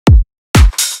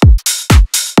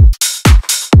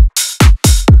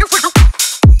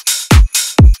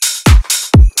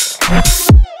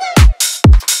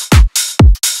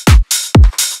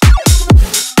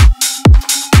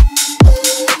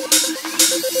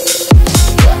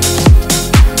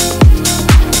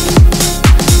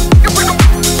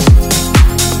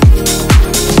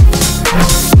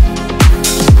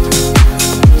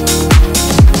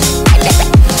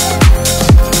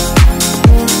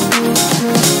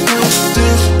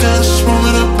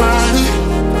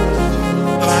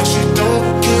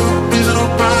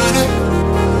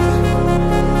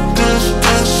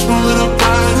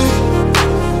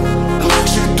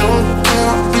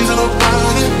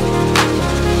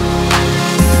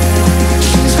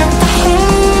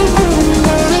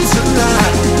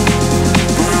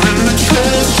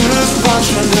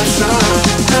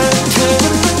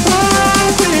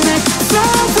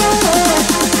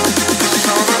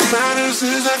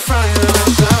Do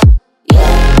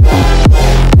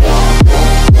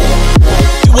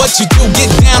what you do, get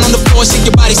down on the floor, shake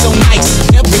your body so nice.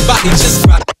 Everybody just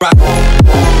rock, rock.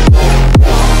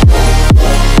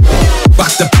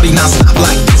 Rock the body non-stop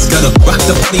like this. Gonna rock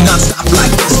the body non-stop like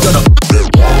this. Gonna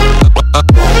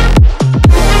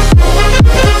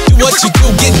do what you do,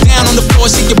 get down on the floor,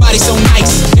 shake your body so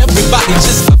nice. Everybody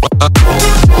just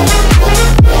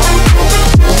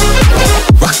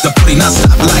rock the body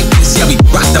non-stop like this. Yeah, we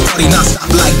rock the body non-stop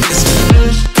like this.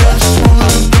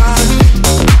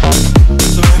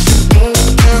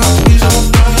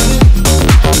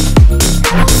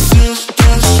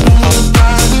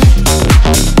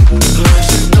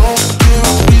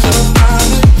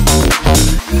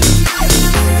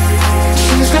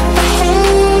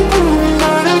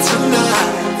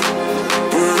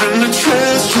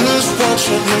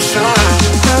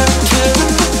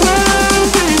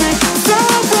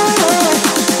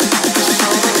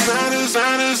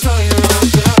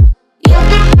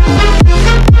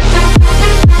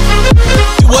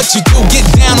 What you do, get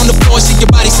down on the floor, shake your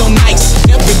body so nice.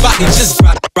 Everybody just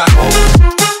rock, rock.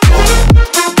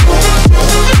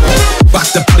 Rock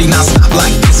the body non-stop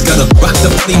like this. Gonna rock the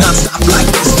body non-stop like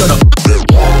this. Gonna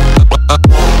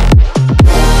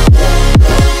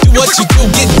do what you do,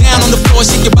 get down on the floor,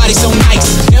 shake your body so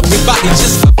nice. Everybody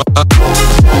just rock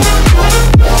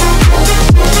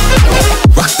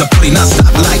the body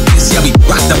non-stop like this. Yeah, we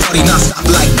rock the body non-stop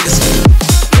like this.